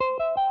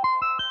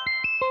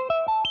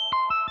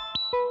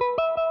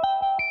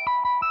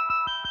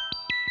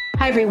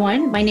Hi,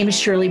 everyone. My name is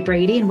Shirley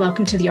Brady, and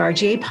welcome to the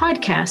RGA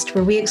podcast,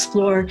 where we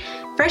explore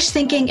fresh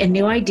thinking and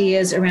new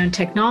ideas around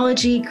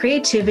technology,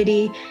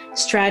 creativity,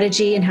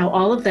 strategy, and how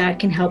all of that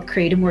can help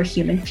create a more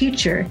human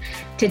future.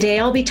 Today,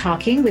 I'll be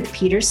talking with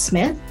Peter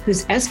Smith,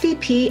 who's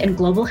SVP and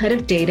Global Head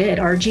of Data at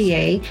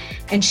RGA,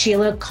 and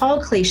Sheila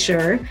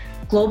Kalklesher,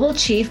 Global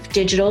Chief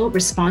Digital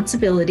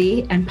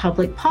Responsibility and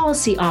Public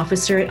Policy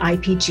Officer at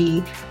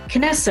IPG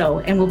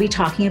Kinesso, and we'll be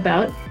talking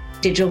about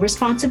digital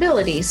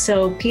responsibility.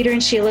 So Peter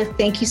and Sheila,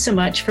 thank you so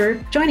much for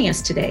joining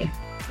us today.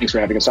 Thanks for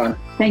having us on.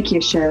 Thank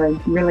you, Shirley.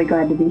 Really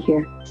glad to be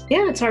here.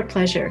 Yeah, it's our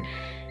pleasure.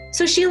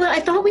 So Sheila, I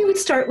thought we would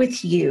start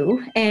with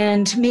you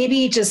and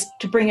maybe just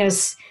to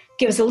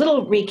give us a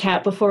little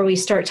recap before we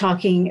start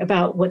talking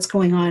about what's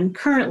going on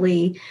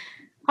currently.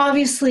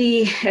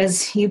 Obviously,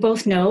 as you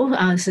both know,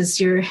 this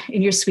is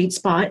in your sweet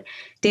spot.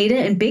 Data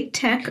and big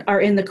tech are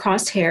in the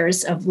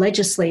crosshairs of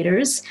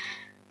legislators.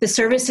 The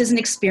services and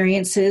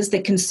experiences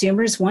that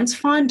consumers once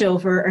fawned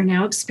over are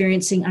now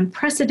experiencing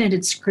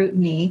unprecedented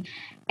scrutiny.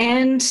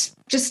 And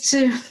just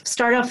to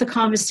start off the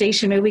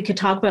conversation, maybe we could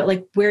talk about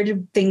where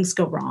did things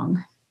go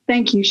wrong?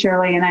 Thank you,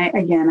 Shirley. And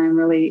I'm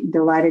really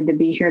delighted to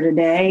be here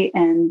today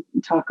and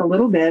talk a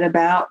little bit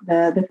about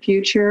the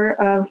future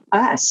of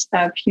us,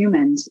 of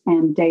humans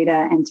and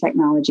data and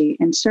technology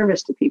and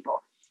service to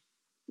people.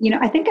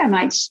 I think I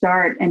might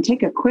start and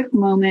take a quick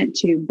moment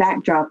to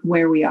backdrop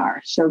where we are.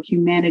 So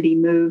humanity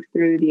moved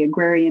through the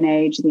agrarian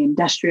age, the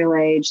industrial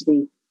age,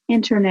 the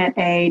internet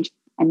age,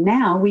 and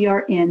now we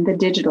are in the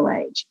digital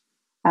age,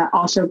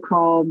 also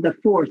called the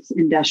fourth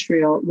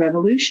industrial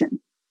revolution.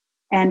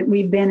 And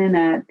we've been in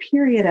a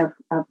period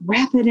of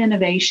rapid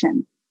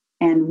innovation.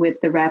 And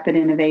with the rapid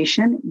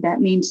innovation, that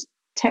means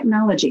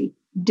technology,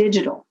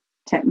 digital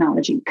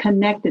technology,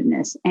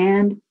 connectedness,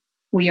 and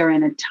we are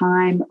in a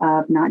time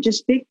of not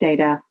just big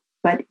data,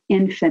 but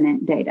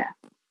infinite data.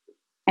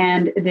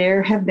 And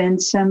there have been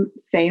some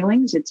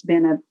failings. It's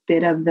been a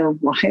bit of the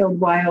wild,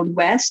 wild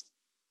west.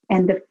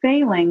 And the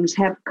failings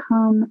have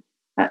come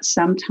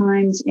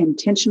sometimes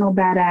intentional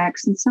bad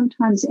acts and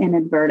sometimes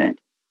inadvertent.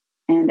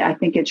 And I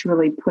think it's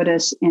really put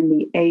us in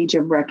the age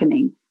of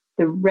reckoning.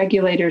 The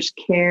regulators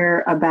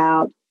care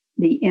about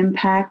the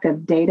impact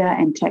of data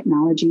and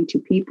technology to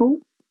people.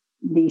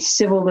 The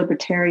civil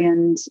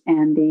libertarians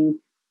and the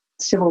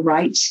civil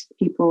rights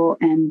people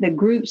and the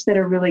groups that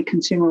are really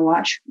consumer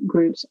watch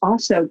groups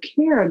also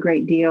care a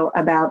great deal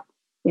about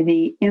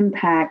the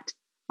impact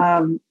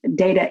of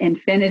data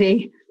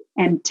infinity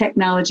and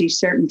technology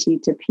certainty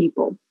to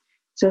people.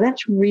 So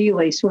that's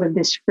really sort of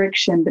this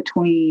friction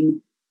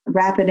between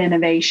rapid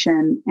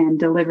innovation and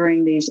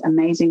delivering these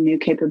amazing new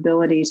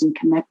capabilities and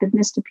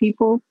connectedness to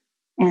people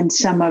and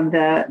some of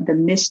the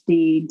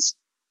misdeeds,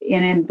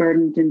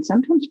 inadvertent and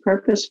sometimes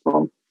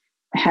purposeful,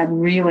 have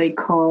really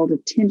called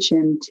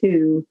attention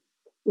to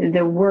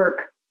the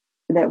work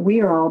that we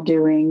are all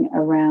doing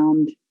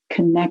around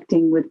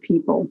connecting with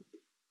people.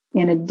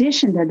 In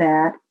addition to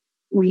that,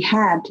 we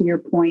had, to your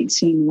point,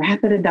 seen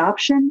rapid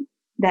adoption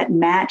that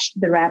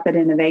matched the rapid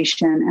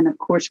innovation. And of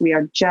course, we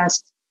are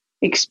just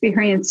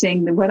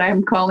experiencing what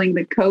I'm calling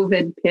the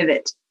COVID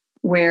pivot,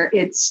 where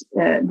it's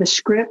the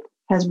script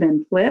has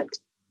been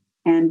flipped.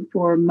 And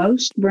for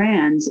most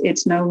brands,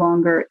 it's no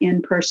longer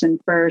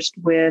in-person first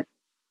with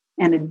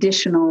an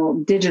additional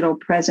digital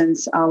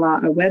presence a la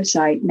a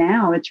website.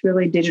 Now it's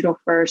really digital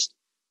first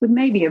with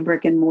maybe a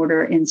brick and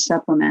mortar in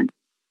supplement.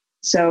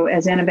 So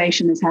as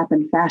innovation has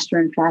happened faster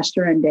and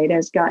faster and data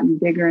has gotten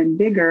bigger and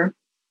bigger,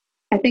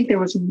 I think there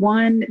was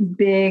one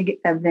big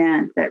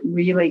event that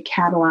really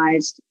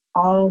catalyzed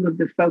all of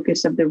the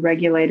focus of the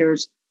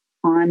regulators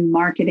on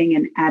marketing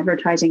and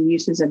advertising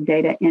uses of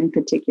data in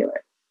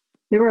particular.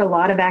 There were a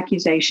lot of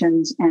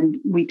accusations, and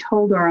we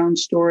told our own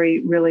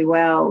story really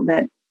well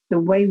that the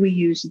way we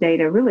use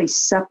data really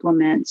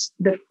supplements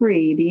the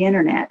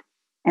internet.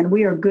 And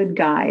we are good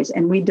guys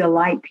and we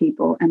delight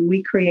people and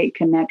we create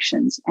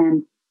connections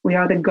and we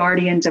are the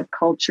guardians of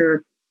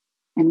culture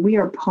and we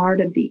are part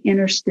of the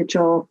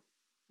interstitial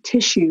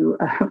tissue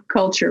of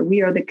culture.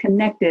 We are the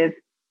connective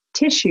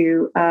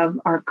tissue of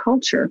our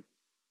culture.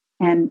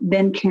 And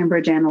then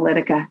Cambridge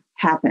Analytica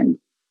happened.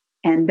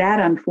 And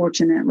that,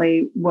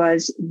 unfortunately,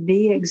 was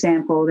the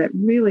example that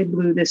really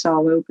blew this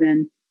all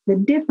open. The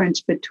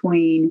difference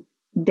between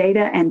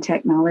data and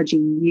technology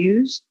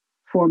used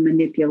for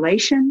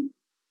manipulation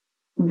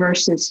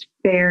versus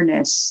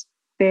fairness,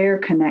 fair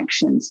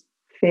connections,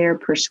 fair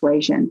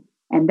persuasion.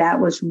 And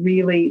that was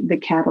really the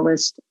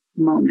catalyst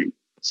moment.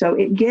 So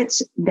it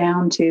gets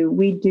down to,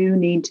 we do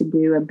need to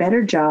do a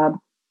better job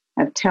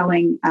of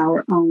telling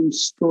our own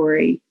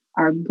story,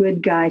 our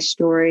good guy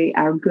story,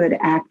 our good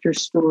actor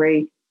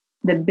story,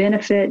 the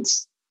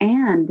benefits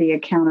and the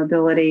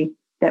accountability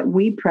that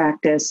we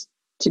practice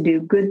to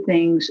do good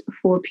things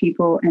for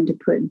people and to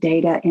put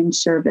data in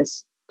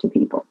service to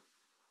people.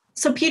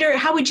 So Peter,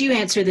 how would you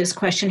answer this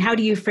question? How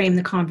do you frame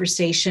the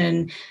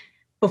conversation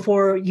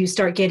before you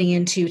start getting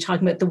into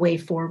talking about the way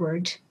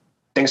forward?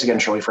 Thanks again,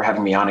 Shirley, for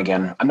having me on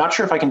again. I'm not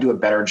sure if I can do a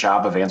better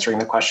job of answering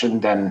the question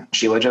than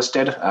Sheila just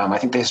did. I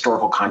think the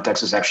historical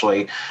context is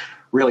actually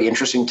really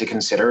interesting to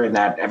consider, in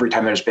that every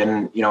time there's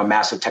been, a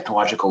massive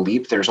technological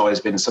leap, there's always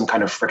been some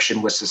kind of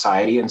friction with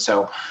society. And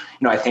so,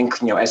 I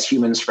think, as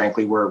humans,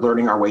 frankly, we're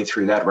learning our way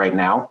through that right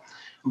now.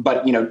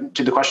 But,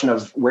 to the question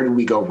of where did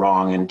we go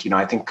wrong? And,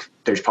 I think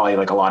there's probably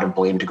like a lot of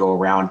blame to go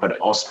around, but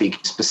I'll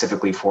speak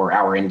specifically for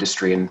our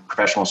industry and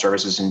professional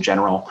services in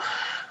general.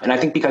 And I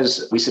think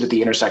because we sit at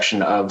the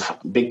intersection of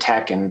big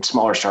tech and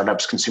smaller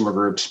startups, consumer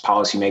groups,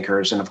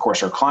 policymakers, and of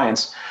course our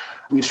clients,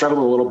 we've struggled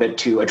a little bit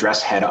to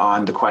address head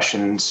on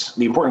the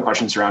important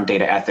questions around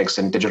data ethics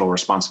and digital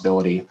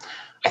responsibility.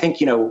 I think,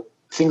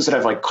 things that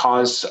have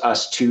caused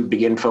us to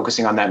begin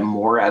focusing on that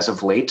more as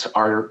of late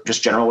are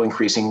just general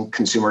increasing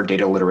consumer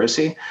data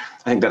literacy.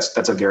 I think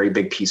that's a very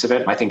big piece of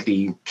it. I think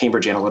the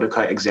Cambridge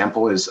Analytica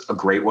example is a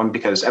great one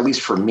because, at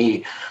least for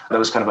me, that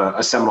was kind of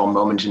a seminal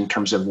moment in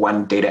terms of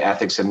when data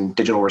ethics and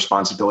digital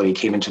responsibility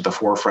came into the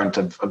forefront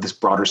of this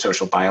broader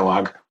social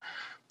dialogue.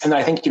 And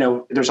I think,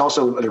 there's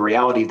also the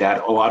reality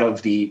that a lot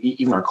of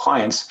even our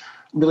clients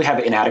really have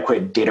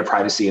inadequate data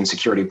privacy and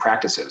security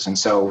practices. And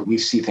so we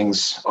see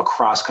things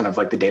across kind of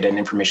the data and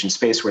information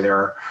space where there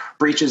are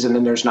breaches, and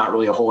then there's not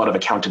really a whole lot of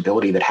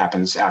accountability that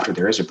happens after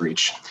there is a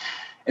breach.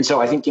 And so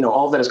I think,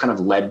 all of that has kind of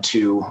led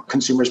to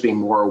consumers being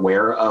more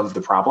aware of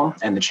the problem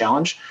and the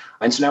challenge.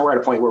 And so now we're at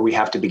a point where we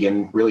have to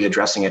begin really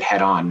addressing it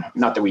head on.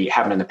 Not that we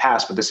haven't in the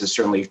past, but this has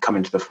certainly come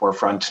into the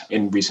forefront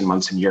in recent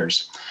months and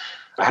years.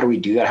 How do we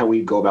do that? How do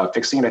we go about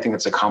fixing it? I think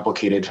that's a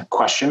complicated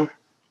question.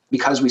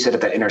 Because we sit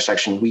at that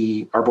intersection,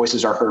 our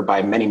voices are heard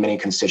by many, many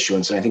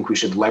constituents. And I think we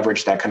should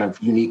leverage that kind of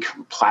unique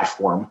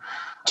platform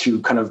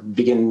to kind of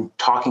begin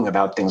talking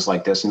about things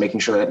like this and making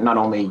sure that not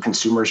only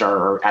consumers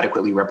are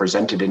adequately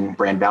represented in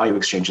brand value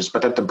exchanges,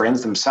 but that the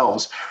brands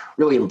themselves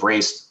really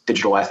embrace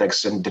digital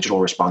ethics and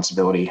digital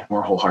responsibility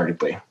more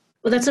wholeheartedly.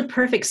 Well, that's a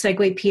perfect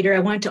segue, Peter. I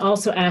wanted to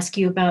also ask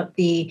you about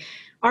the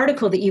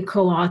article that you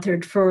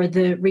co-authored for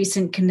the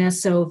recent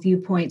Kinesso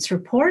Viewpoints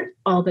report,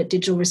 all about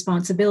digital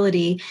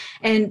responsibility.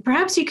 And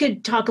perhaps you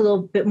could talk a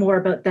little bit more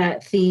about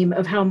that theme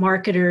of how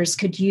marketers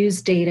could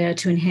use data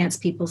to enhance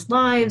people's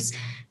lives,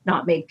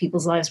 not make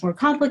people's lives more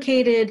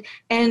complicated.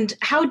 And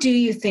how do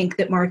you think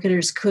that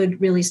marketers could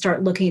really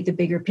start looking at the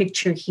bigger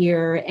picture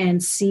here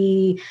and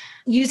see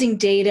using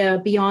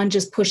data beyond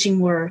just pushing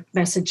more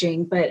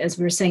messaging, but as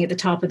we were saying at the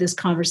top of this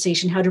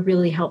conversation, how to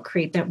really help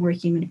create that more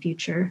human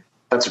future?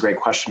 That's a great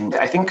question.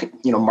 I think,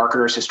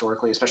 marketers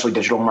historically, especially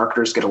digital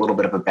marketers, get a little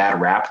bit of a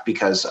bad rap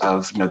because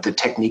of, the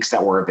techniques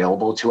that were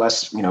available to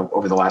us,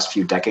 over the last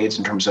few decades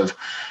in terms of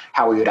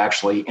how we would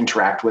actually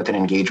interact with and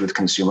engage with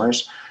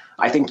consumers.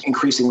 I think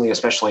increasingly,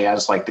 especially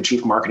as the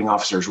chief marketing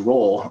officer's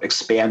role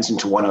expands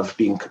into one of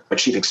being a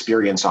chief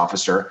experience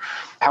officer,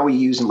 how we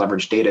use and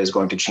leverage data is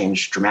going to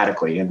change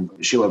dramatically. And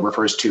Sheila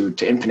refers to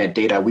infinite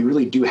data. We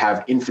really do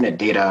have infinite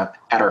data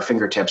at our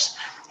fingertips.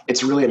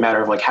 It's really a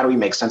matter of how do we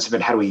make sense of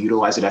it? How do we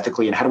utilize it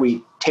ethically? And how do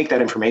we take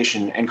that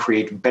information and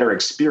create better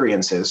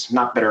experiences,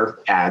 not better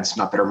ads,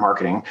 not better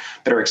marketing,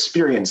 better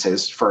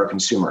experiences for our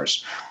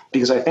consumers?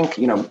 Because I think,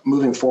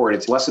 moving forward,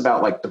 it's less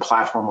about the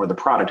platform or the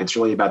product. It's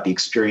really about the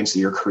experience that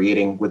you're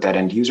creating with that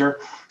end user.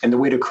 And the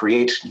way to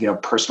create,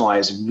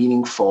 personalized,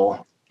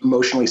 meaningful,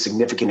 emotionally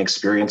significant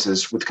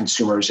experiences with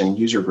consumers and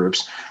user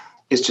groups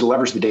is to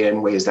leverage the data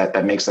in ways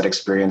that makes that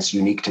experience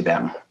unique to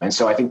them. And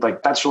so I think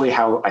that's really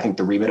how I think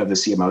the remit of the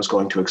CMO is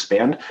going to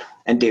expand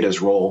and data's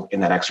role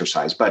in that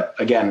exercise. But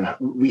again,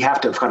 we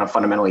have to kind of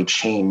fundamentally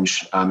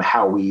change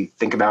how we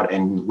think about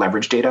and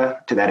leverage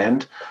data to that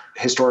end.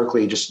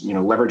 Historically, just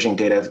leveraging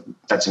data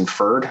that's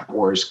inferred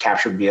or is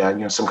captured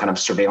via some kind of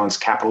surveillance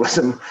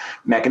capitalism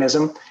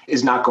mechanism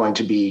is not going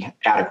to be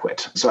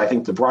adequate. So I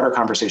think the broader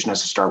conversation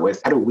has to start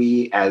with how do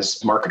we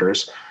as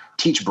marketers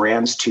teach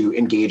brands to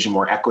engage in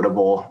more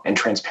equitable and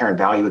transparent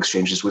value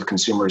exchanges with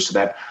consumers so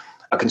that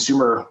a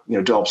consumer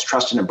develops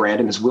trust in a brand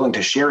and is willing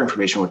to share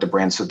information with the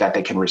brand so that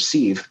they can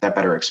receive that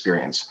better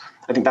experience.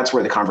 I think that's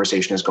where the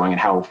conversation is going and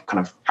how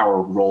kind of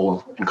our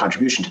role and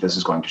contribution to this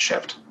is going to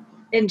shift.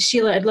 And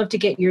Sheila, I'd love to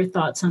get your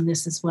thoughts on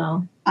this as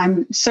well.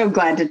 I'm so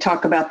glad to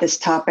talk about this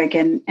topic.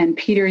 And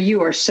Peter,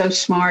 you are so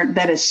smart.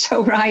 That is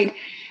so right.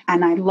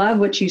 And I love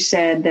what you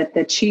said, that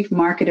the chief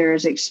marketer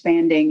is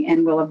expanding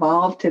and will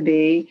evolve to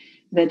be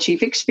the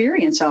chief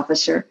experience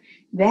officer.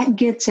 That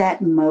gets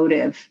at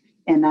motive.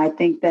 And I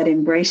think that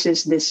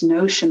embraces this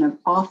notion of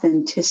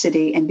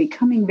authenticity and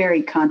becoming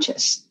very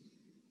conscious.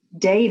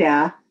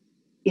 Data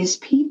is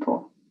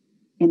people.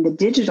 In the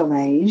digital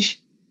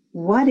age,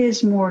 what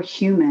is more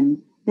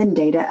human than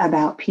data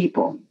about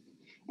people?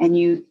 And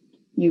you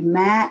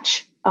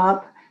match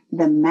up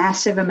the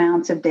massive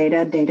amounts of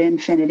data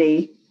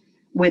infinity,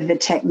 with the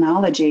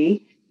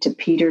technology, to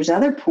Peter's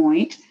other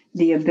point,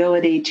 the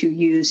ability to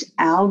use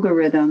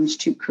algorithms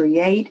to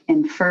create,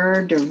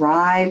 infer,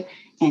 derive,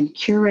 and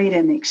curate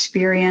an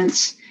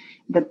experience.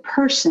 The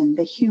person,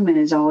 the human,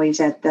 is always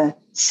at the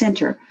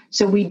center.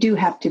 So we do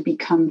have to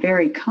become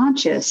very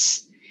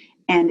conscious.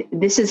 And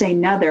this is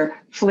another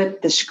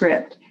flip the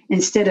script.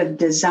 Instead of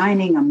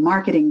designing a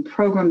marketing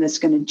program that's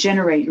going to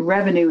generate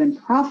revenue and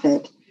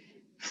profit,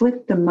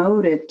 flip the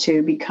motive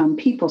to become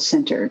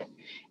people-centered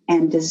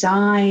and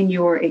design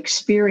your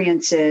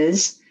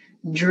experiences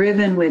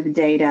driven with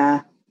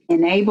data,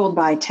 enabled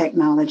by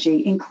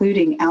technology,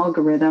 including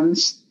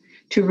algorithms,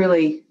 to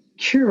really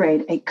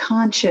curate a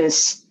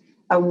conscious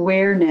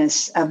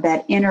awareness of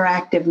that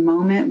interactive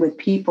moment with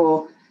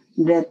people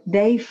that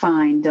they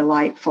find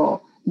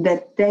delightful,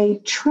 that they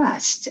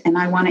trust. And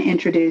I want to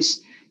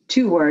introduce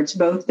two words,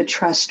 both the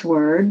trust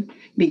word,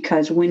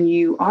 because when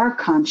you are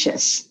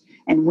conscious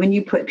and when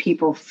you put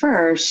people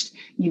first,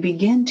 you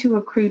begin to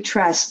accrue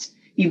trust,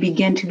 you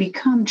begin to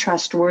become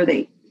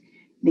trustworthy.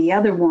 The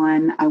other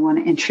one I want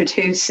to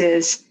introduce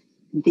is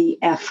the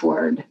F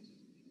word.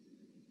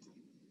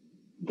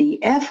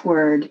 The F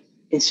word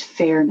is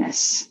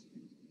fairness.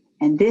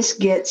 And this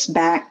gets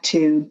back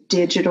to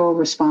digital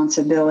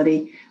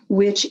responsibility,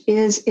 which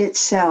is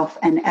itself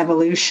an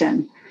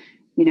evolution.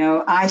 You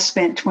know, I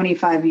spent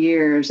 25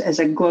 years as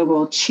a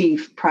global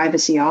chief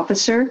privacy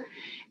officer.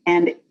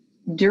 And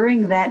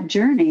during that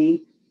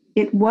journey,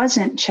 it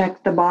wasn't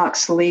check the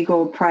box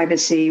legal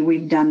privacy.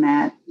 We've done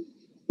that.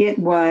 It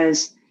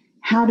was,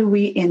 how do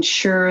we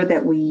ensure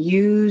that we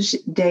use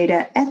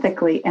data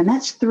ethically? And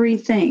that's three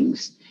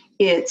things.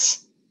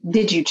 It's,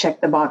 did you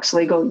check the box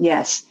legal?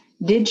 Yes.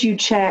 Did you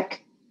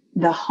check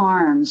the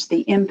harms,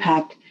 the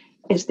impact?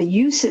 Is the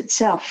use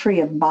itself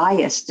free of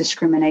bias,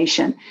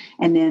 discrimination?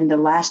 And then the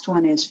last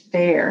one is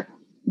fair.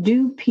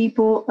 Do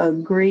people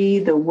agree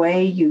the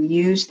way you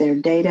use their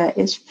data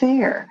is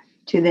fair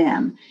to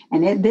them?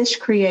 And this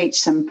creates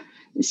some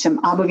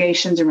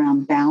obligations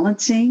around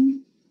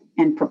balancing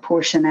and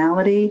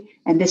proportionality.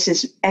 And this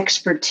is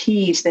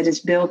expertise that is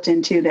built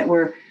into that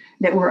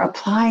we're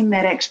applying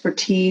that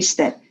expertise,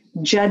 that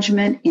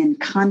judgment in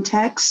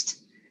context,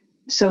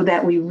 so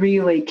that we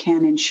really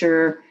can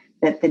ensure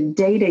that the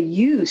data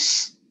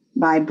use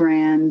by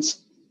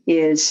brands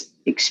is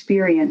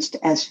experienced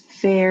as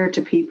fair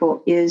to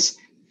people, is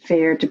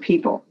fair to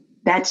people.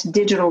 That's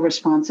digital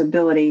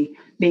responsibility,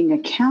 being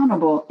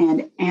accountable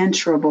and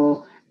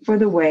answerable for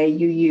the way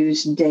you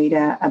use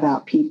data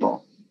about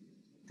people.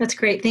 That's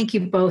great. Thank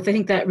you both. I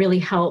think that really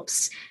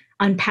helps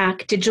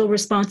unpack digital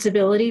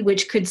responsibility,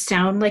 which could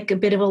sound like a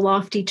bit of a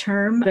lofty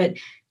term, but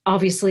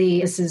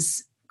obviously this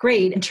is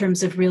great in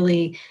terms of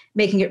really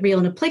making it real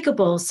and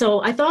applicable.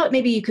 So I thought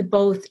maybe you could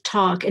both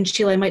talk, and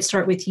Sheila, I might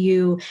start with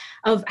you,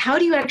 of how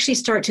do you actually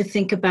start to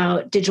think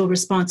about digital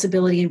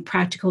responsibility in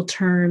practical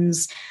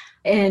terms?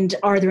 And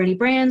are there any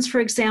brands, for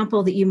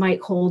example, that you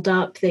might hold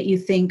up that you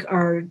think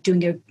are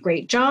doing a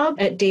great job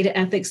at data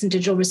ethics and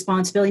digital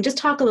responsibility? Just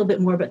talk a little bit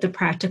more about the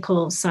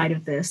practical side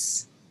of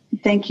this.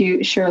 Thank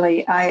you,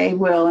 Shirley. I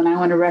will, and I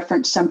want to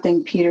reference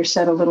something Peter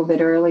said a little bit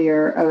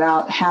earlier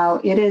about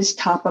how it is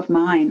top of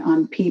mind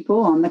on people,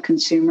 on the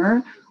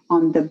consumer,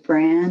 on the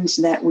brands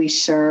that we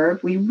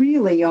serve. We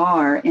really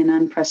are in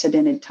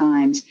unprecedented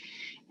times.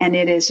 And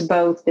it is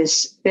both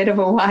this bit of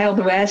a Wild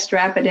West,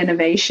 rapid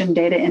innovation,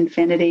 data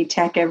infinity,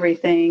 tech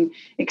everything,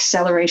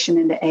 acceleration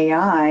into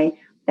AI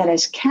that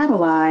has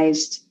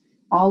catalyzed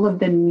all of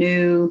the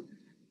new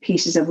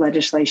pieces of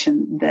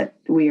legislation that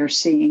we are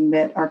seeing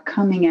that are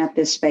coming at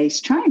this space,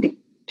 trying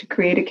to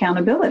create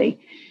accountability.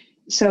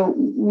 So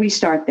we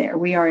start there.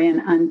 We are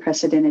in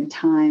unprecedented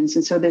times.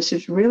 And so this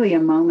is really a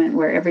moment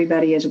where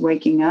everybody is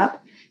waking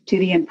up to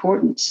the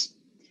importance.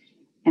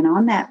 And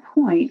on that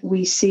point,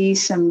 we see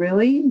some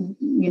really,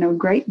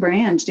 great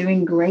brands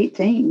doing great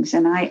things.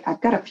 And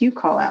I've got a few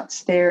call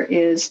outs. There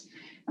is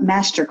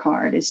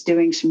MasterCard is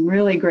doing some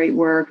really great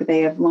work.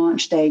 They have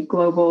launched a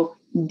global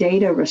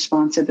data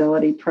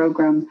responsibility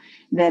program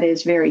that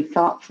is very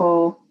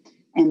thoughtful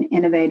and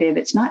innovative.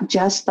 It's not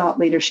just thought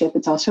leadership,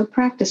 it's also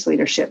practice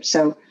leadership.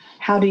 So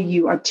how do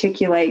you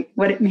articulate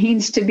what it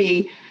means to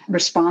be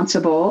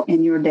responsible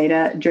in your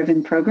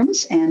data-driven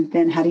programs? And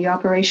then how do you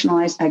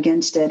operationalize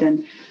against it?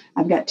 And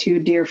I've got two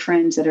dear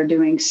friends that are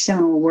doing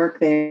similar work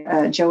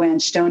there, Joanne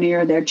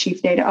Stonier, their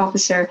Chief Data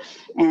Officer,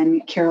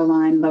 and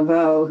Caroline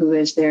Laveau, who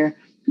is their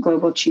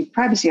Global Chief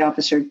Privacy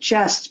Officer,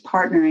 just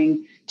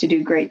partnering to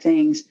do great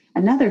things.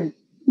 Another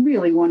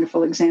really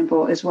wonderful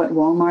example is what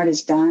Walmart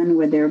has done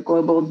with their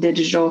global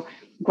digital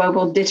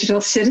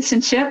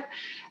citizenship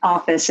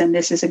office. And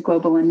this is a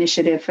global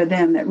initiative for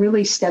them that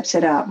really steps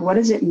it up. What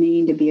does it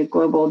mean to be a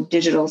global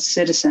digital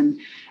citizen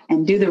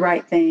and do the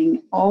right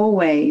thing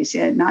always,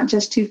 not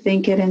just to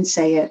think it and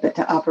say it, but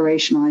to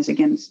operationalize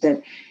against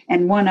it?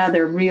 And one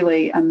other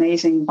really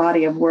amazing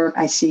body of work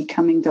I see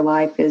coming to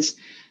life is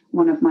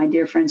one of my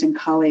dear friends and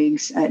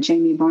colleagues,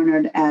 Jamie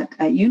Barnard at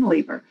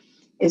Unilever,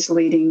 is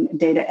leading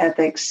data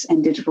ethics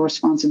and digital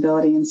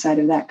responsibility inside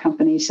of that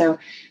company. So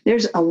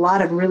there's a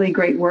lot of really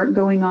great work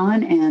going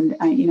on. And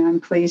I'm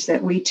pleased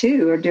that we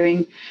too are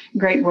doing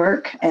great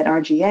work at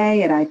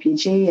RGA, at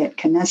IPG, at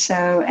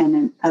Kinesso, and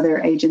in other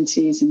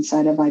agencies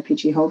inside of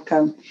IPG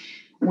Holdco.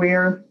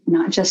 We're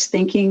not just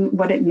thinking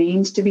what it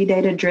means to be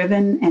data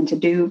driven and to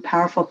do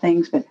powerful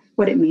things, but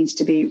what it means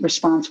to be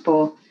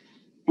responsible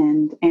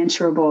and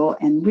answerable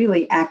and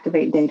really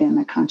activate data in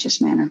a conscious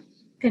manner.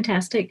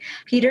 Fantastic.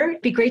 Peter,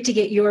 it'd be great to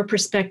get your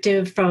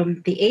perspective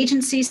from the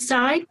agency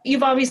side.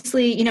 You've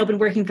obviously, been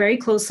working very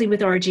closely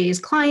with RGA's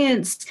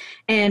clients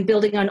and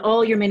building on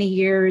all your many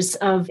years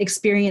of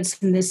experience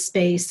in this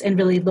space and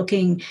really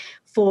looking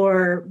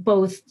for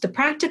both the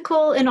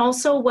practical and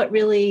also what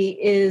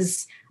really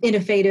is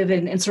innovative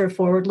and sort of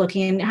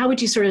forward-looking. And how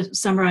would you sort of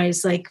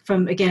summarize,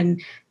 from, again,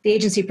 the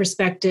agency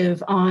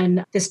perspective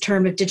on this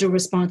term of digital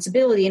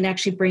responsibility and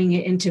actually bringing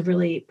it into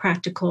really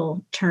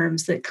practical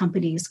terms that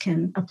companies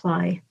can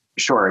apply?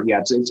 Sure.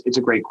 Yeah, it's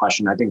a great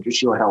question. I think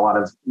Sheila had a lot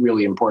of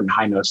really important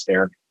high notes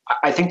there.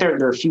 I think there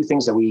are a few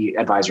things that we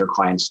advise our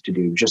clients to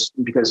do, just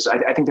because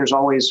I think there's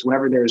always,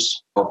 whenever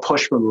there's a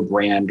push from a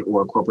brand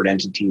or a corporate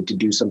entity to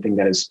do something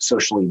that is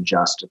socially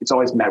just, it's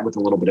always met with a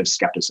little bit of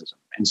skepticism.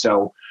 And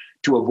so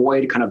to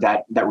avoid kind of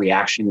that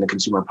reaction in the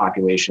consumer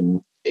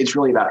population, it's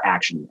really about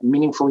action,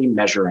 meaningfully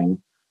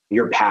measuring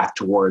your path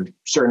toward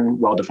certain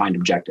well-defined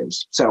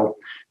objectives. So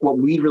what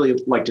we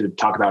really like to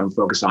talk about and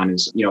focus on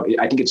is,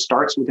 I think it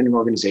starts within an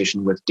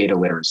organization with data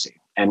literacy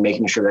and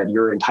making sure that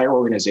your entire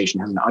organization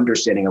has an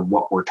understanding of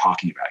what we're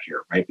talking about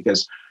here, right?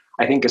 Because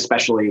I think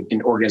especially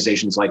in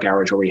organizations like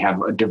ours where we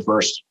have a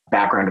diverse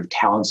background of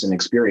talents and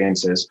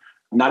experiences,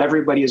 not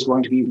everybody is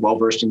going to be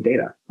well-versed in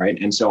data, right?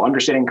 And so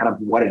understanding kind of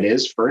what it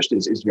is first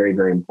is very,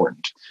 very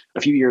important.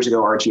 A few years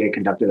ago, RGA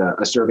conducted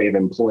a survey of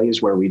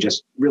employees where we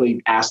just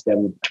really asked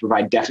them to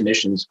provide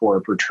definitions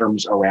for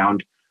terms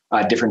around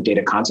different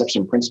data concepts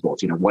and principles.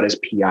 What is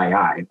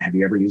PII? Have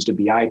you ever used a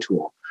BI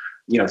tool?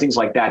 Things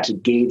like that to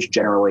gauge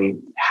generally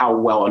how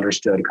well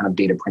understood kind of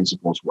data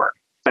principles work.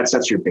 That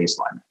sets your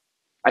baseline.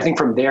 I think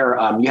from there,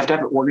 you have to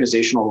have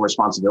organizational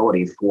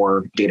responsibility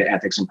for data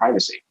ethics and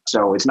privacy.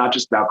 So it's not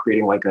just about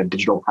creating like a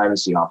digital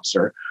privacy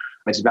officer.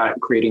 It's about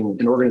creating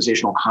an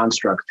organizational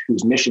construct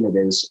whose mission it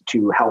is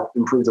to help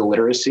improve the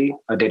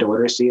data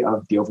literacy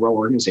of the overall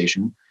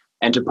organization,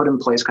 and to put in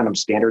place kind of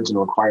standards and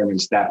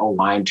requirements that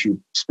align to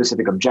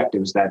specific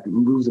objectives that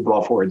move the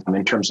ball forward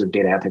in terms of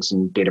data ethics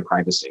and data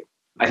privacy.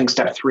 I think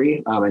step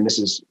 3, and this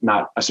is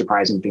not a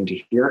surprising thing to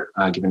hear,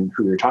 given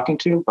who you're talking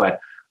to, but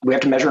we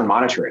have to measure and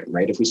monitor it,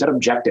 right? If we set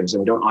objectives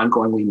and we don't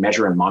ongoingly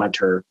measure and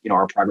monitor,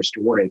 our progress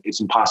toward it,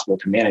 it's impossible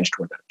to manage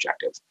toward that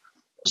objective.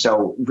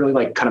 So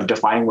really kind of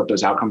defining what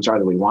those outcomes are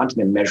that we want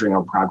and then measuring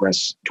our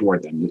progress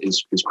toward them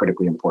is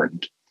critically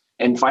important.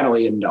 And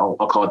finally, and I'll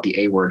call it the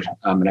A word,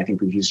 and I think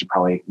we've used it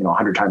probably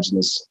 100 times in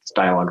this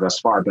dialogue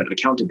thus far, but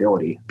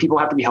accountability. People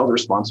have to be held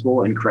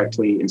responsible and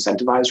correctly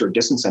incentivized or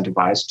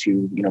disincentivized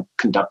to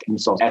conduct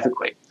themselves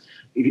ethically.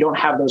 If you don't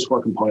have those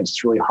 4 components,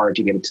 it's really hard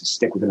to get it to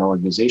stick with an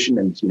organization.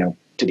 And,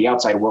 to the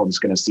outside world, it's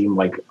going to seem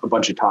like a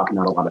bunch of talk and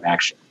not a lot of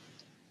action.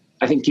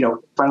 I think,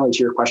 finally, to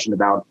your question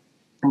about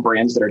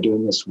brands that are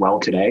doing this well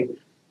today,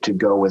 to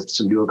go with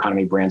some new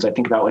economy brands, I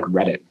think about like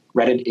Reddit.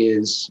 Reddit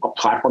is a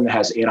platform that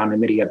has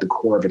anonymity at the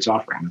core of its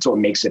offering. That's what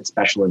makes it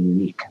special and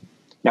unique.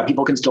 Now,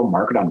 people can still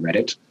market on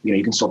Reddit.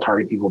 You can still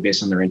target people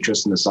based on their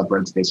interests and the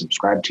subreddits they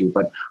subscribe to,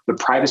 but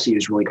privacy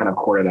is really kind of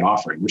core to that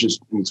offering, which is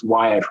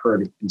why I've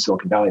heard in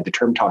Silicon Valley the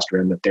term tossed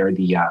around that they're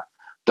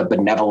the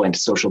benevolent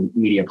social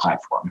media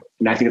platform.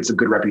 And I think it's a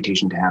good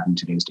reputation to have in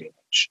today's day and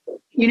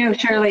age.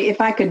 Shirley, if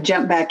I could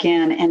jump back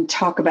in and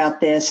talk about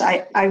this,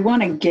 I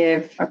want to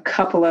give a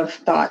couple of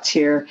thoughts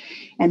here.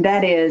 And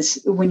that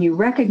is, when you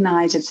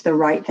recognize it's the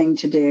right thing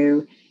to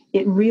do,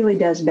 it really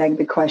does beg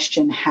the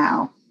question,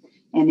 how?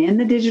 And in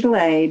the digital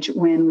age,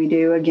 when we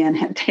do, again,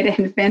 have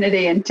data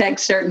infinity and tech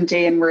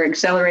certainty, and we're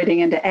accelerating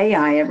into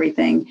AI,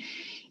 everything,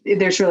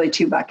 there's really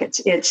 2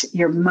 buckets. It's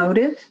your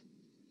motive,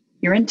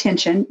 your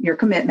intention, your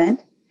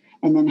commitment,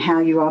 and then how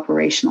you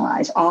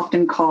operationalize,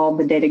 often called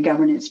the data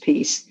governance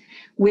piece,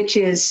 which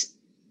is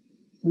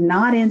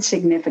not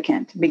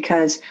insignificant,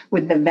 because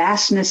with the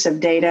vastness of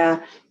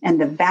data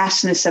and the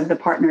vastness of the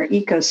partner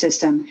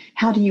ecosystem,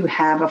 how do you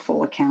have a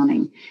full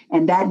accounting?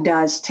 And that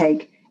does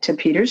take, to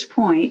Peter's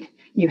point,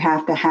 you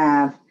have to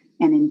have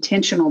an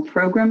intentional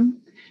program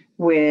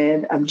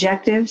with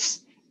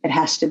objectives. It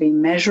has to be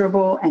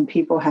measurable, and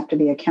people have to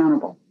be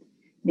accountable.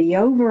 The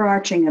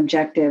overarching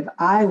objective,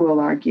 I will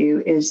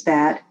argue, is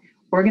that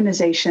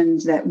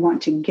organizations that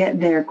want to get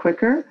there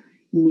quicker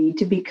need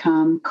to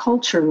become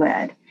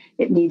culture-led.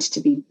 It needs to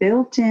be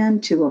built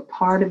into a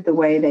part of the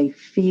way they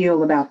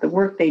feel about the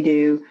work they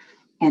do,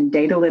 and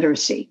data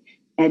literacy,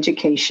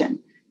 education.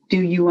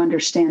 Do you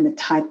understand the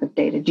type of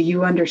data? Do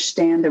you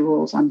understand the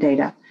rules on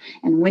data?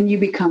 And when you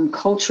become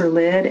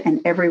culture-led and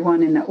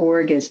everyone in the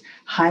org is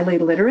highly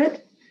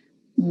literate,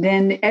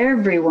 then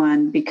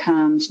everyone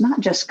becomes not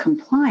just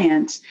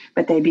compliance,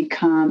 but they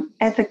become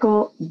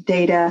ethical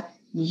data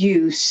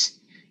use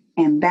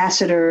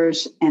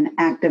ambassadors and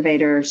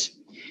activators.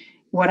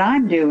 What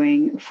I'm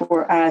doing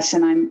for us,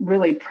 and I'm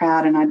really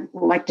proud, and I'd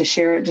like to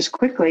share it just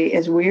quickly,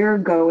 is we're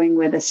going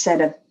with a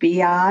set of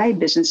BI,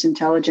 business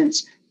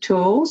intelligence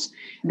tools,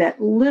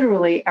 that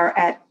literally are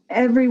at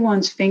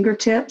everyone's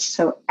fingertips.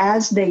 So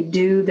as they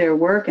do their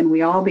work, and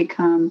we all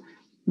become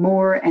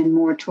more and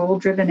more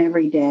tool-driven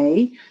every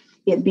day,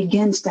 it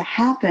begins to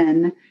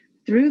happen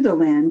through the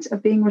lens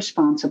of being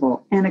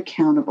responsible and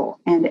accountable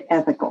and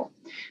ethical.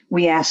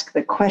 We ask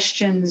the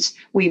questions.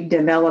 We've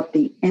developed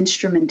the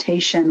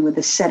instrumentation with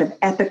a set of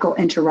ethical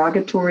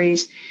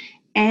interrogatories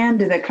and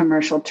the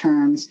commercial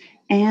terms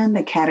and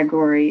the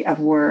category of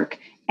work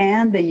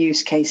and the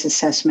use case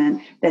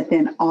assessment that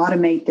then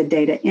automate the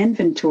data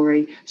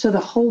inventory so the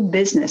whole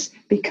business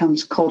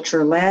becomes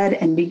culture-led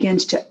and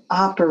begins to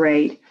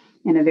operate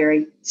in a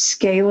very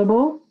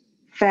scalable,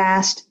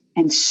 fast,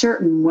 and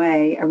certain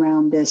way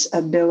around this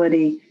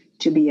ability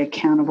to be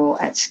accountable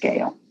at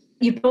scale.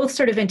 You both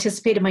sort of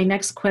anticipated my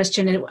next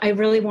question, and I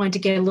really wanted to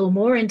get a little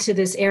more into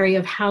this area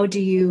of how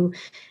do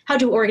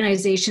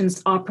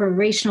organizations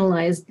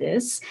operationalize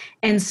this?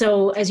 And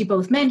so, as you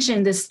both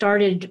mentioned, this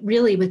started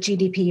really with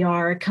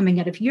GDPR coming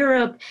out of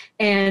Europe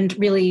and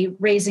really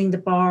raising the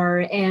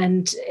bar.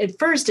 And at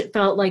first it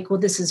felt like, well,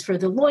 this is for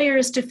the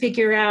lawyers to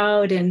figure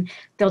out, and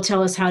they'll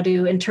tell us how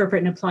to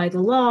interpret and apply the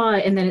law.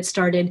 And then it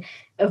started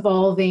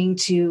evolving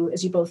to,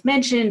 as you both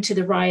mentioned, to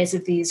the rise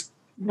of these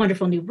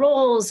wonderful new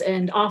roles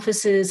and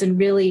offices and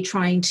really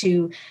trying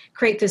to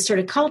create this sort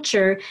of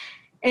culture.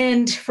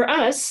 And for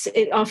us,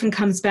 it often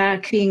comes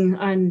back being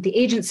on the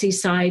agency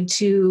side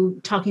to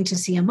talking to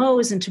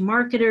CMOs and to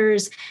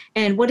marketers.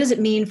 And what does it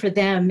mean for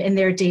them in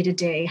their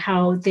day-to-day,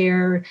 how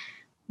their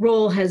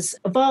role has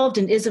evolved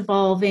and is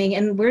evolving,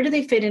 and where do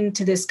they fit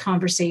into this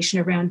conversation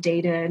around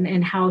data,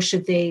 and how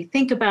should they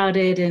think about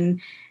it, and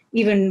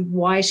even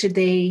why should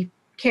they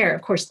care?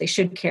 Of course, they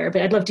should care,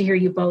 but I'd love to hear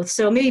you both.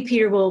 So maybe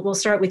Peter, we'll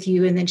start with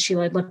you, and then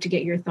Sheila, I'd love to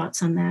get your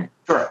thoughts on that.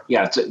 Sure.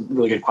 Yeah, it's a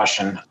really good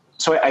question.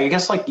 So I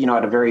guess at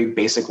a very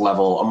basic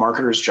level, a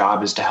marketer's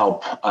job is to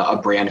help a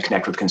brand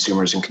connect with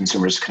consumers and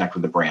consumers connect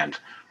with the brand.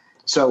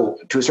 So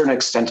to a certain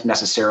extent,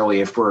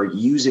 necessarily, if we're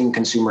using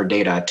consumer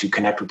data to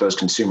connect with those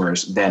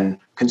consumers, then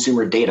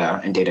consumer data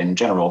and data in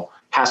general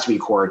has to be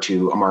core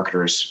to a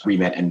marketer's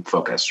remit and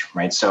focus,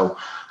 right? So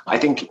I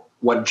think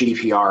what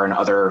GDPR and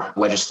other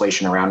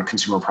legislation around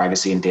consumer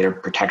privacy and data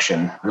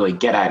protection really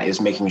get at is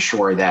making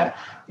sure that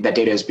that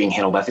data is being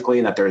handled ethically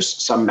and that there's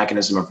some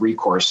mechanism of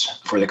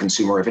recourse for the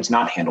consumer if it's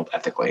not handled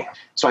ethically.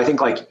 So I think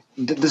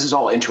this is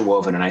all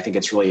interwoven, and I think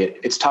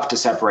it's tough to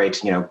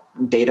separate,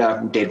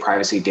 data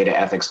privacy, data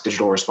ethics,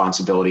 digital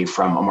responsibility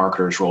from a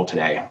marketer's role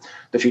today.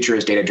 The future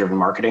is data-driven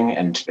marketing,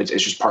 and it's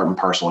just part and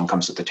parcel and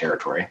comes with the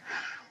territory.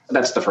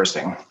 That's the first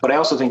thing. But I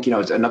also think,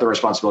 another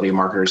responsibility of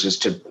marketers is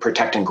to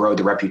protect and grow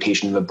the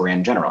reputation of the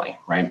brand generally,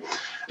 right?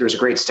 There's a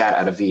great stat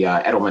out of the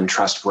Edelman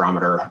Trust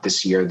Barometer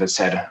this year that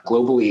said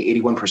globally,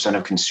 81%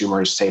 of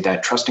consumers say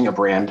that trusting a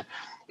brand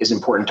is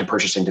important to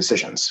purchasing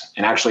decisions.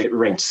 And actually it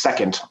ranked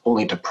second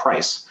only to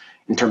price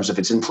in terms of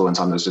its influence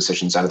on those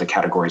decisions out of the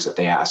categories that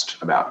they asked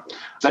about.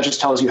 That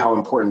just tells you how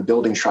important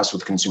building trust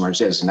with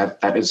consumers is. And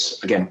that is,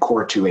 again,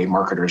 core to a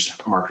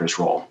marketer's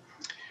role.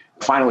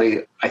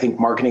 Finally, I think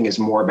marketing is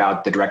more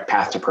about the direct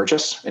path to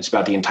purchase. It's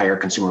about the entire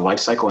consumer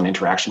lifecycle and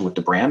interaction with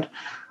the brand.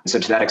 So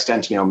to that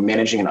extent,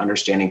 managing and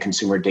understanding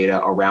consumer data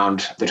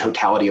around the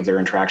totality of their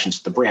interactions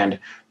with the brand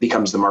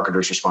becomes the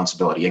marketer's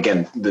responsibility.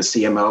 Again, the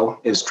CMO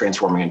is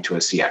transforming into a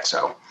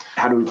CXO.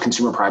 How do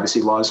consumer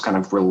privacy laws kind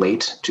of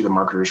relate to the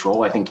marketer's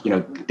role? I think,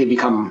 they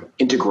become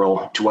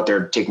integral to what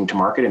they're taking to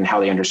market and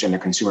how they understand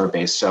their consumer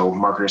base. So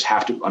marketers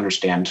have to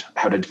understand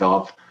how to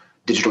develop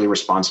digitally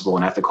responsible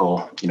and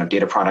ethical,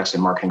 data products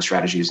and marketing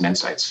strategies and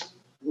insights.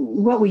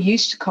 What we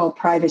used to call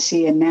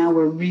privacy, and now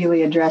we're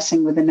really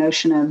addressing with the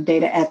notion of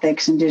data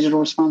ethics and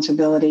digital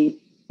responsibility,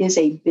 is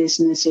a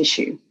business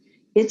issue.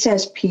 It's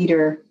as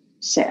Peter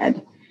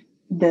said,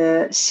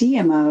 the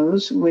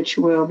CMOs, which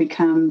will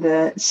become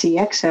the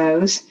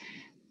CXOs,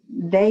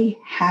 they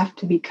have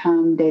to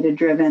become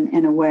data-driven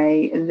in a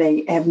way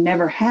they have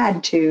never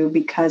had to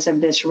because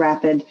of this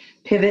rapid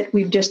pivot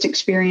we've just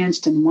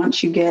experienced. And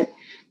once you get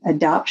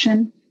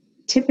adoption,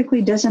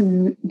 typically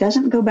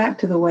doesn't go back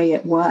to the way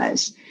it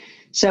was.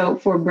 So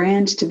for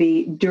brands to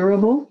be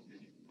durable,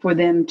 for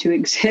them to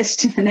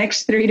exist in the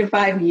next 3 to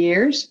 5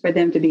 years, for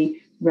them to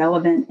be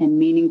relevant and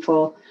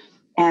meaningful,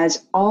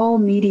 as all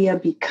media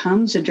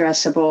becomes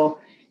addressable,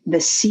 the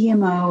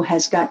CMO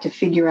has got to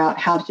figure out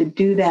how to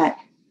do that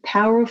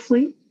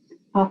powerfully,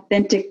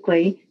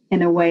 authentically,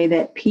 in a way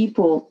that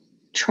people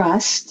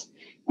trust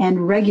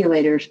and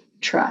regulators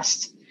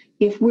trust.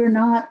 If we're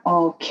not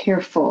all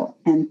careful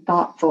and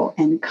thoughtful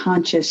and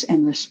conscious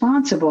and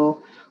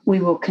responsible,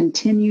 we will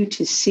continue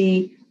to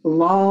see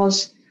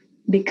laws,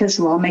 because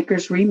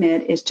lawmakers'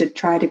 remit is to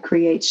try to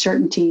create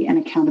certainty and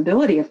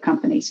accountability of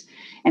companies.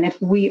 And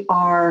if we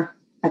are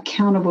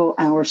accountable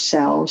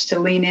ourselves, to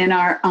lean in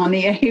on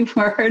the A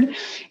word,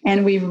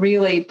 and we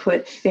really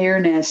put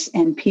fairness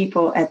and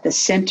people at the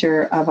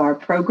center of our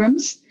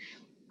programs,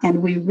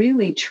 and we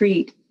really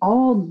treat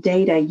all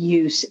data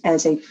use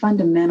as a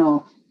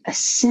fundamental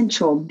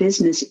essential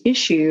business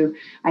issue,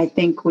 I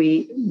think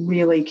we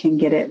really can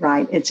get it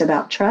right. It's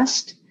about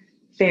trust,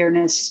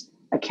 fairness,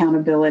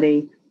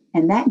 accountability,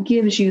 and that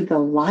gives you the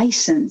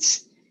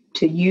license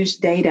to use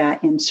data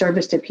in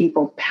service to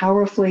people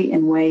powerfully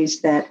in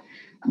ways that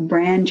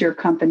brand your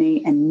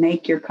company and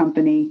make your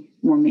company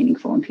more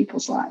meaningful in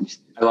people's lives.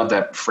 I love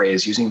that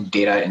phrase, using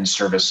data in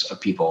service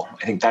of people.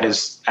 I think that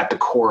is at the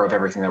core of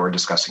everything that we're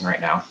discussing right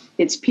now.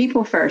 It's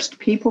people first,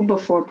 people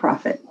before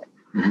profit.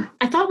 Mm-hmm.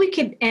 I thought we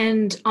could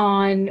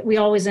we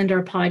always end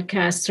our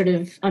podcast sort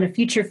of on a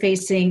future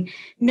facing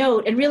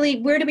note, and really,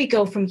 where do we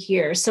go from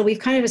here? So we've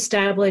kind of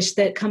established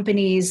that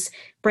companies,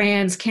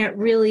 brands can't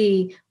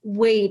really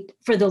wait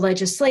for the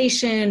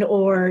legislation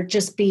or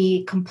just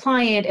be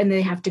compliant, and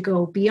they have to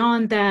go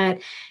beyond that.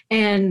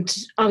 And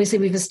obviously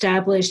we've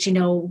established,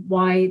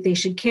 why they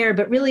should care,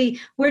 but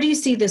really, where do you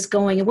see this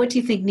going? And what do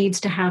you think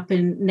needs to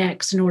happen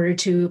next in order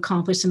to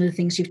accomplish some of the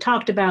things you've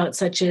talked about,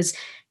 such as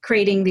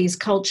creating these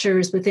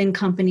cultures within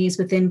companies,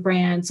 within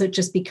brands, so it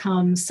just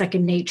becomes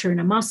second nature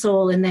and a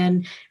muscle, and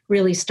then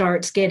really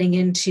starts getting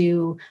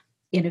into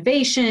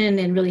innovation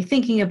and really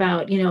thinking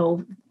about,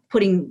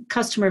 putting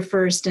customer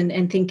first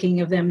and thinking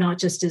of them not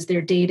just as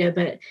their data,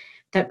 but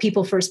that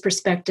people first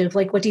perspective.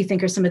 Like, what do you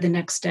think are some of the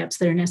next steps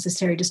that are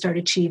necessary to start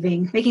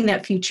making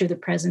that future the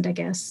present, I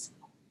guess?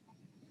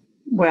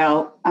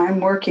 Well, I'm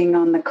working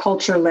on the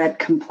culture-led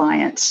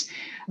compliance.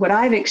 What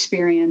I've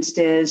experienced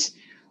is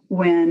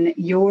when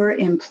your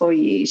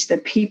employees, the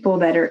people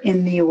that are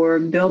in the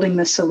org, building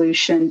the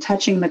solution,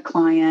 touching the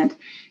client,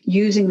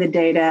 using the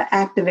data,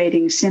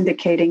 activating,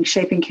 syndicating,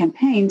 shaping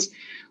campaigns,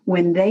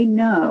 when they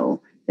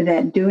know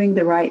that doing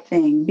the right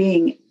thing,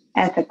 being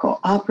ethical,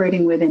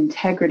 operating with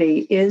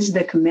integrity is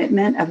the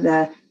commitment of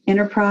the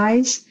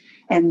enterprise,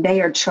 and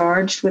they are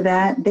charged with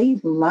that, they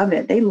love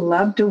it. They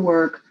love to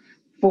work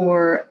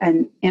for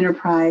an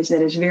enterprise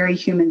that is very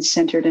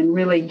human-centered and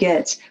really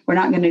gets, we're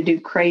not going to do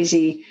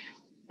crazy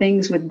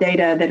things with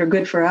data that are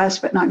good for us,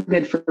 but not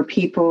good for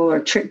people, or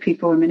trick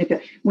people or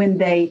manipulate. When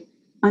they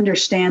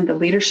understand the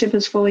leadership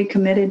is fully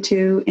committed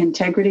to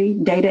integrity,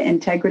 data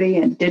integrity,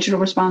 and digital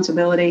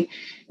responsibility,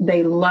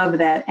 they love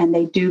that, and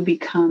they do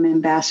become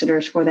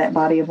ambassadors for that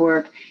body of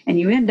work. And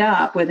you end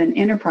up with an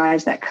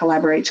enterprise that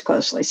collaborates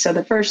closely. So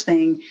the first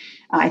thing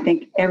I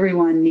think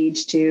everyone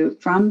needs to,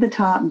 from the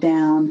top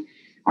down,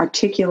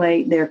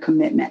 articulate their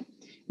commitment.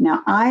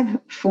 Now, I've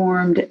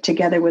formed,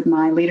 together with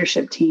my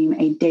leadership team,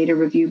 a data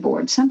review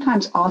board,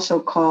 sometimes also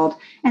called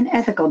an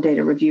ethical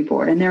data review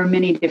board. And there are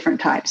many different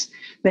types,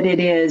 but it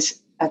is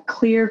a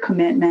clear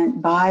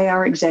commitment by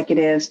our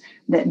executives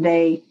that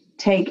they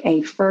take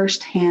a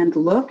first-hand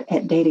look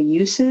at data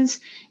uses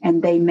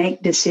and they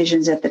make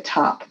decisions at the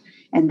top.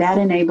 And that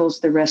enables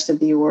the rest of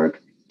the org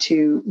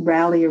to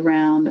rally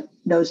around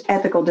those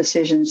ethical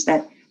decisions,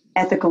 that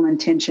ethical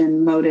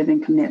intention, motive,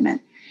 and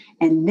commitment.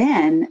 And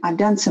then I've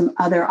done some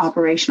other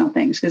operational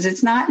things, because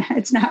it's not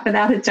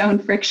without its own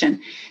friction.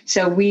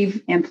 So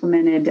we've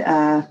implemented,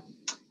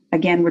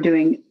 again, we're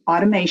doing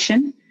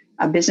automation,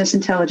 a business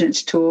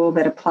intelligence tool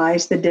that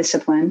applies the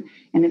discipline.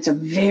 And it's a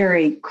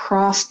very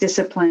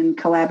cross-discipline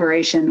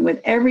collaboration with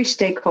every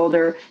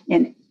stakeholder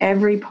in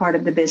every part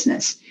of the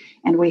business.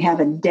 And we have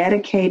a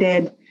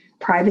dedicated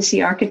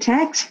privacy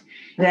architect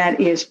that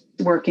is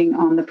working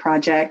on the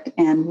project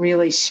and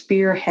really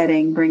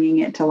spearheading, bringing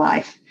it to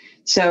life.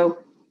 So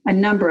a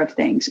number of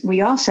things.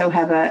 We also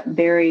have a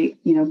very,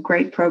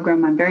 great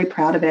program, I'm very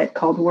proud of it,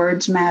 called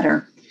Words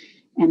Matter.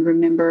 And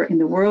remember, in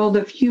the world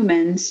of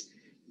humans,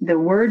 the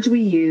words we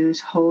use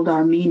hold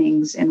our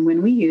meanings. And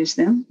when we use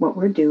them, what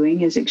we're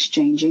doing is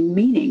exchanging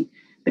meaning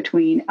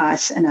between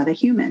us and other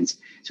humans.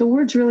 So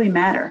words really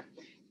matter.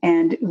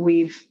 And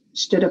we've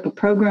stood up a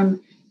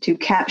program to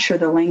capture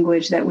the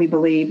language that we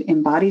believe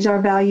embodies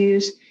our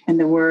values and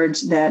the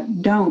words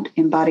that don't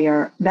embody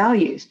our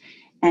values.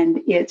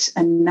 And it's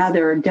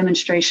another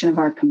demonstration of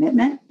our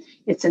commitment.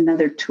 It's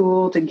another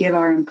tool to give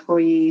our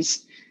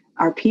employees,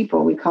 our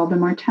people, we call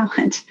them our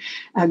talent,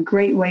 a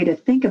great way to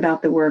think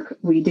about the work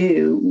we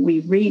do.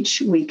 We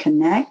reach, we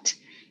connect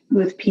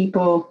with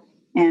people,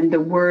 and the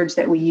words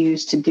that we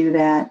use to do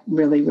that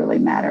really, really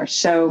matter.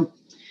 So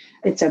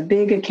it's a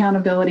big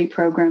accountability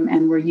program,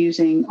 and we're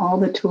using all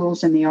the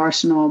tools in the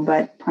arsenal,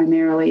 but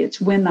primarily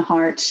it's win the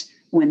hearts,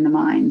 win the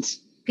minds.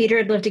 Peter,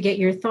 I'd love to get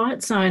your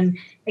thoughts on,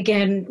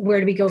 again, where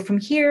do we go from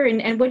here,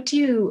 and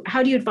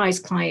how do you advise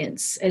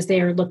clients as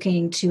they are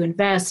looking to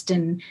invest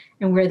and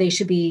where they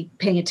should be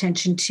paying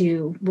attention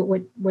to?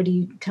 What do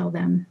you tell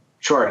them?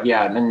 Sure.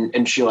 Yeah.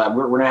 And Sheila,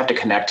 we're going to have to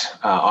connect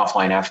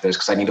offline after this,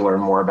 because I need to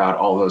learn more about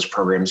all those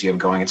programs you have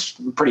going. It's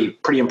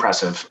pretty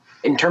impressive.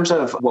 In terms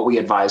of what we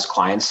advise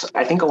clients,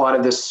 I think a lot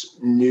of this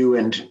new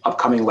and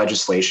upcoming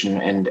legislation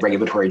and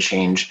regulatory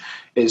change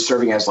is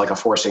serving as like a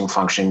forcing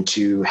function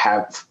to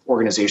have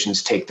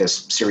organizations take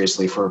this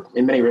seriously for,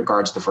 in many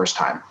regards, the first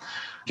time.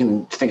 You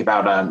can think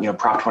about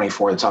Prop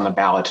 24 that's on the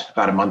ballot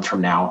about a month from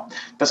now.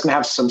 That's going to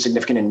have some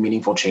significant and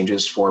meaningful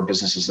changes for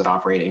businesses that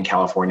operate in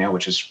California,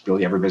 which is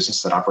really every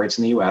business that operates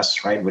in the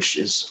U.S., right? Which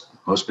is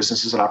most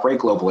businesses that operate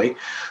globally.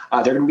 There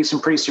are going to be some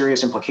pretty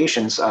serious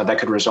implications that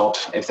could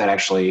result if that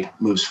actually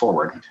moves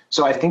forward.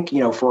 So I think,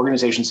 for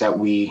organizations that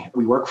we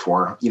work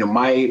for,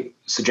 my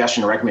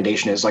suggestion or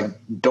recommendation is, like,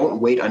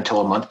 don't wait until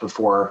a month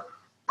before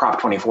Prop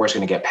 24 is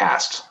going to get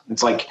passed.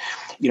 It's like,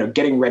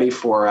 getting ready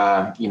for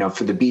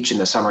the beach in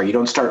the summer. You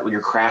don't start your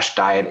crash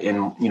diet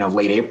in,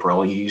 late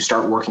April. You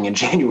start working in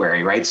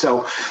January, right?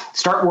 So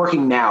start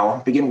working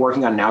now, begin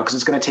working on now, because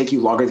it's going to take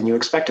you longer than you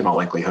expect in all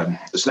likelihood.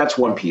 So that's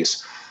one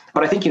piece.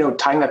 But I think,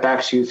 tying that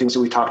back to things that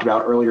we talked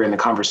about earlier in the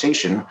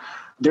conversation,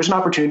 there's an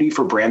opportunity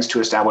for brands to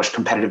establish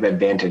competitive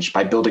advantage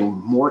by building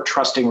more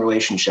trusting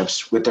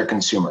relationships with their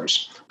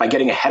consumers, by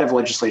getting ahead of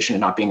legislation and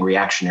not being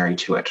reactionary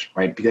to it,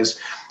 right? Because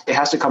it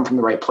has to come from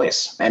the right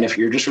place. And if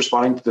you're just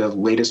responding to the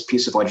latest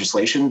piece of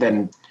legislation,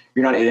 then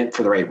you're not in it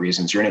for the right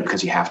reasons. You're in it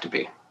because you have to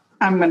be.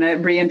 I'm going to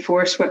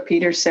reinforce what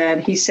Peter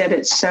said. He said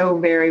it so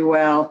very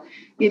well.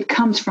 It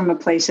comes from a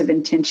place of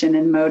intention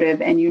and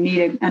motive, and you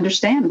need to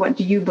understand, what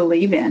do you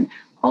believe in?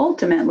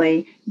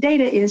 Ultimately,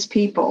 data is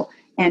people.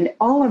 And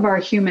all of our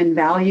human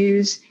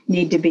values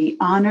need to be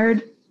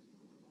honored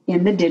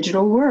in the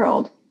digital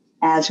world.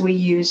 As we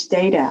use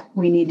data,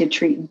 we need to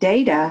treat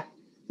data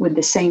with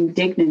the same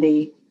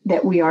dignity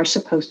that we are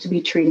supposed to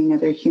be treating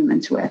other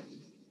humans with.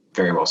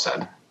 Very well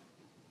said.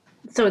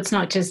 So it's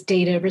not just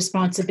data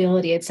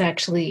responsibility, it's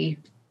actually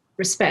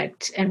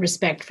respect, and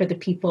respect for the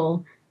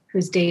people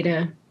whose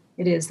data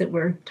it is that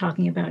we're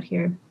talking about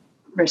here.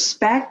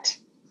 Respect,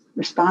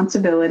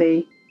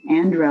 responsibility,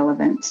 and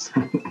relevance.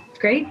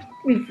 Great.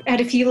 We've had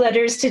a few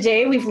letters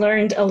today. We've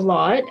learned a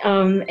lot.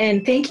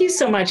 And thank you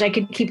so much. I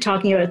could keep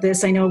talking about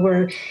this. I know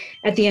we're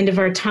at the end of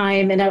our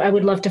time, and I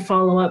would love to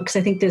follow up because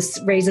I think this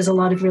raises a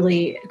lot of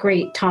really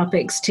great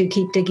topics to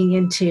keep digging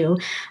into.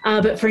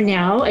 But for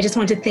now, I just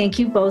want to thank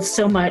you both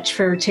so much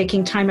for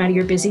taking time out of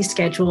your busy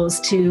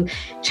schedules to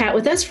chat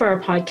with us for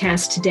our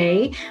podcast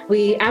today.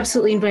 We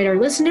absolutely invite our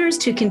listeners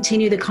to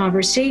continue the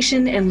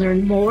conversation and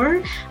learn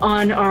more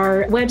on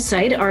our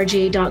website,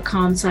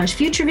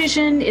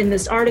 rga.com/futurevision. In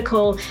this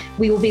article,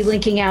 we will be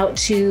linking out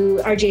to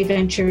RGA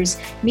Ventures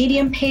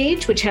Medium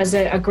page, which has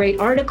a great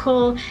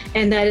article,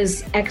 and that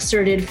is excerpted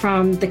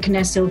from the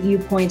Kinesso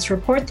Viewpoints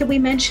report that we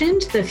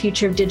mentioned, The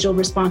Future of Digital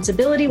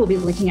Responsibility. We'll be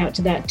linking out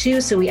to that too.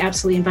 So we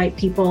absolutely invite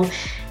people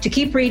to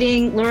keep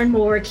reading, learn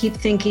more, keep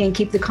thinking, and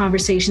keep the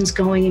conversations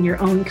going in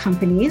your own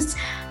companies.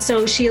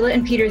 So Sheila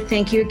and Peter,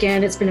 thank you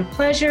again. It's been a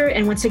pleasure.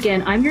 And once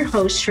again, I'm your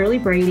host, Shirley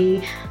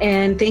Brady,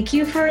 and thank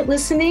you for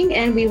listening,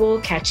 and we will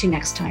catch you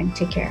next time.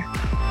 Take care.